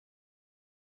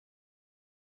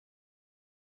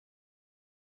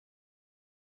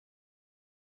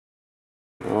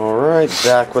Alright,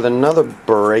 back with another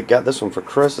break. Got this one for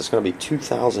Kris. It's going to be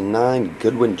 2009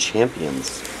 Goodwin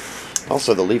Champions.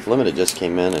 Also, the Leaf Limited just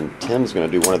came in, and Tim's going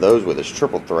to do one of those with his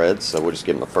triple threads, so we'll just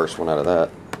give him the first one out of that.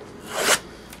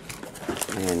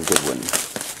 And Goodwin.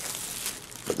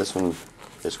 But this one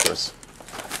is Kris.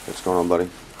 What's going on, buddy?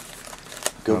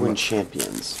 Goodwin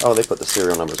Champions. Oh, they put the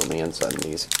serial numbers on the inside of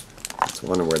these. I was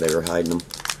wondering where they were hiding them.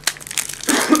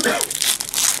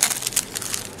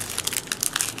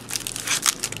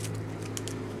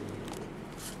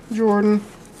 Jordan.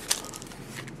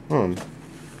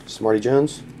 Smarty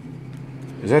Jones.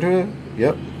 Is that who?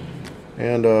 Yep.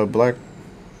 And Black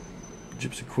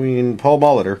Gypsy Queen, Paul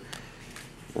Molitor.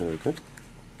 Okay.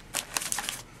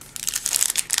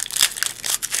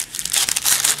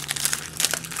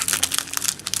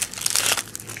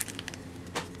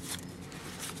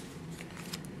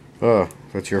 Oh,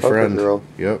 that's your Poker friend. Girl.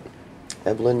 Yep.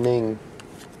 Evelyn Ning.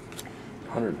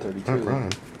 132. Not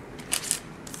crying.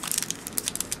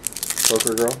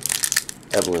 Poker Girl.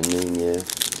 Evelyn Ning, yeah.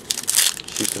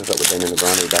 She took up with Daniel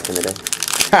Negreanu back in the day.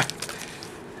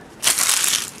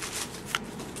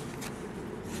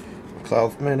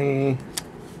 Cloud Mini.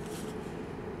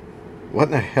 What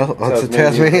in the hell? Oh, it's a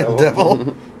Tasmanian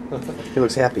Devil. He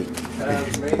looks happy.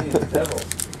 Tasmanian Devil.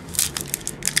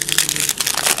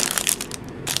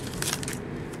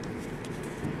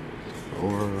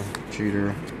 Or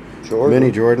cheater. Jordan.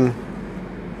 Mini Jordan.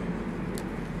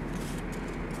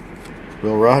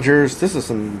 Will Rogers. This is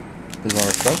some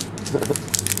bizarre stuff.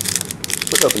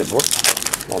 What opened it for?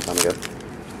 A long time ago.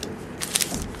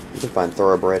 You can find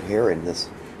thoroughbred hair in this.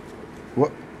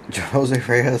 What? Jose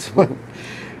Reyes. What?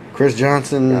 Chris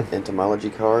Johnson. Got entomology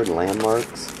card,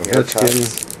 landmarks, Ovechkin.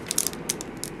 haircuts.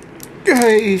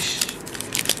 Gosh.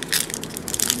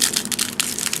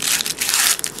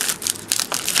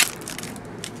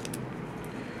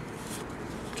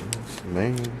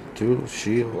 Maine, Doodle,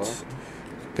 Shields,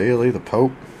 Bailey, the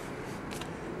Pope.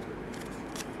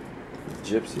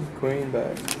 Gypsy Queen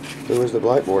back. Who was the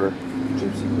blight border?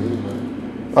 Gypsy Queen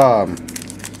back.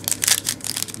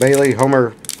 Bailey,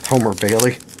 Homer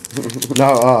Bailey.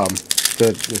 No,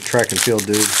 the track and field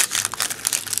dude.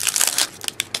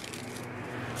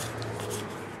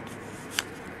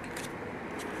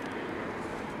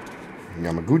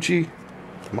 Yamaguchi,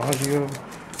 Maggio,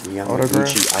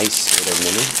 Yamaguchi Ice Skater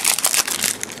Mini.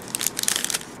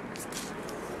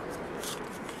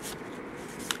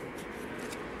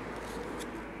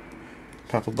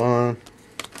 Papelbon.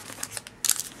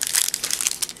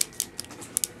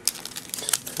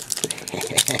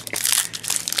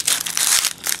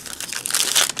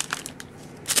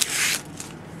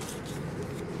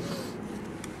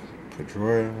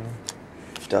 Pedroia.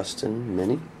 Dustin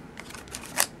Mini.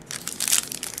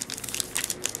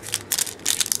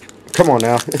 Come on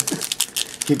now.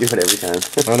 You do it every time.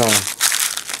 I know.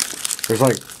 There's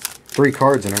like 3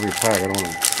 cards in every pack. I don't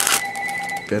want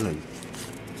to bin it.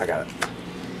 I got it.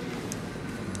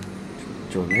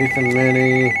 Joe Nathan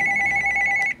Mini.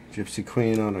 Gypsy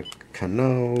Queen on a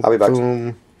Cano. I'll be back.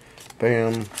 Boom.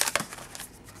 Bam.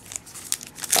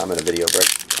 I'm in a video break.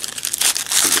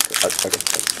 Okay.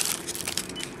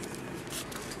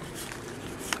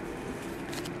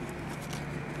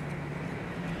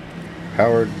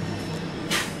 Howard.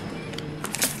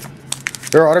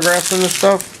 There are autographs in this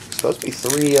stuff? It's supposed to be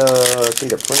 3, it's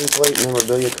either printing plate,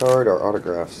 memorabilia card, or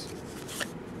autographs.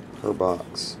 Per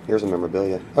box. Here's a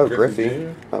memorabilia. Oh,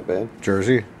 Griffey. Not bad.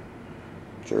 Jersey.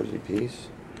 Jersey piece.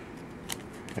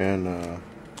 And,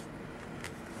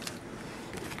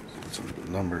 some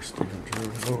numbers.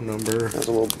 No number. Has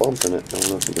a little bump in it. I don't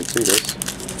know if you can see this.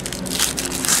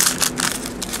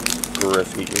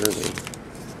 Griffey jersey.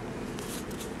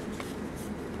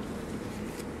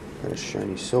 Got a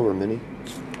shiny silver mini.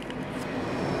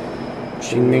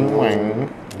 Ching Wang.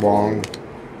 Wong.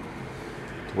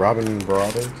 Robin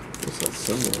Brothers. What's that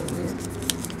symbol on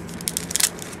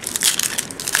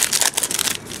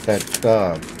there? That,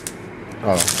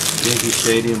 Yankee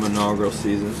Stadium inaugural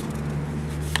season.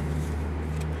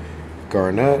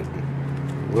 Garnett.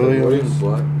 Williams.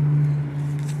 Black.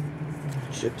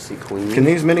 Gypsy Queen. Can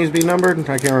these minis be numbered?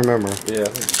 I can't remember. Yeah, I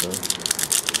think so.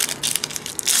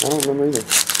 I don't remember either.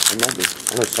 It might be.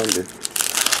 I know some do.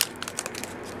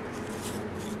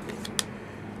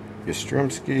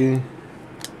 Yastrzemski.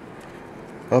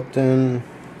 Upton.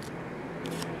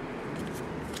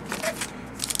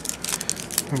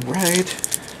 Alright.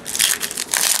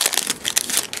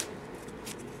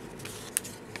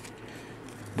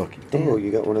 Bucky. Oh,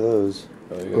 you got one of those.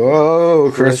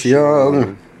 Oh, Chris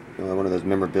Young. One of those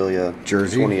memorabilia.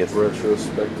 Jersey. 20th.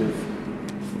 Retrospective.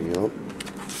 Yep.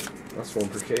 That's one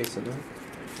per case, isn't it?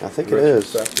 I think it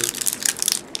is. I Retrospective.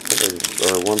 think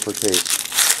or one per case.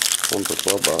 One for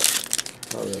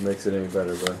 $12. Oh, that makes it any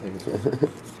better, but I think it's worth it.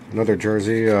 Another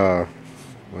jersey.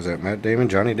 Was that Matt Damon?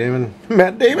 Johnny Damon?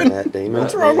 Matt Damon? Matt Damon.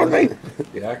 What's wrong with me?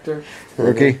 The actor?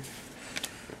 Rookie.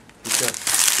 He's got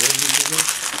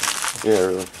jerseys Yeah,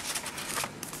 really.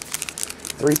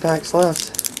 3 packs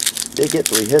left. Did get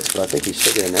 3 hits, but I think he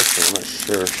should get an extra. I'm not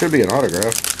sure. Should be an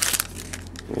autograph.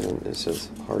 And it says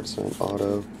hard sign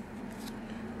auto. in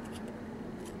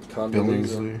there.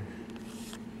 Billingsley.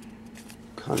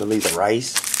 Condoleezza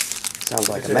Rice. Sounds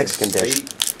like a Mexican dish.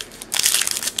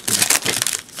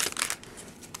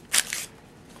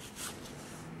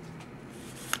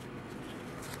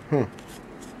 Huh.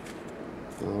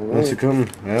 All Once you right. come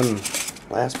and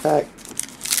Last pack.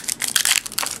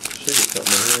 Should get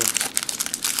something in here.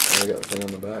 Oh, I got the thing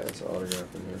on the back. That's an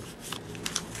autograph in here.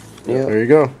 Yeah. there you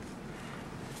go.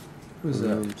 Who's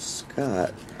that?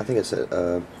 Scott. I think it's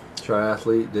a.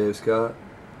 Triathlete Dave Scott.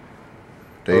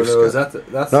 Dave oh, no, is Scott.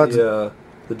 that that's No, the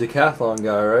decathlon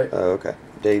guy, right? Oh, okay.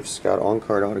 Dave Scott on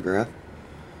card autograph.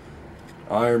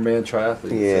 Iron Man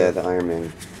triathlete. Yeah, so- the Iron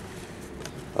Man.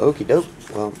 Okie doke.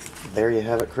 Well, there you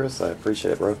have it, Chris. I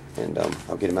appreciate it, bro. And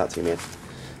I'll get him out to you, man.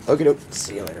 Okie doke.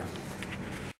 See you later.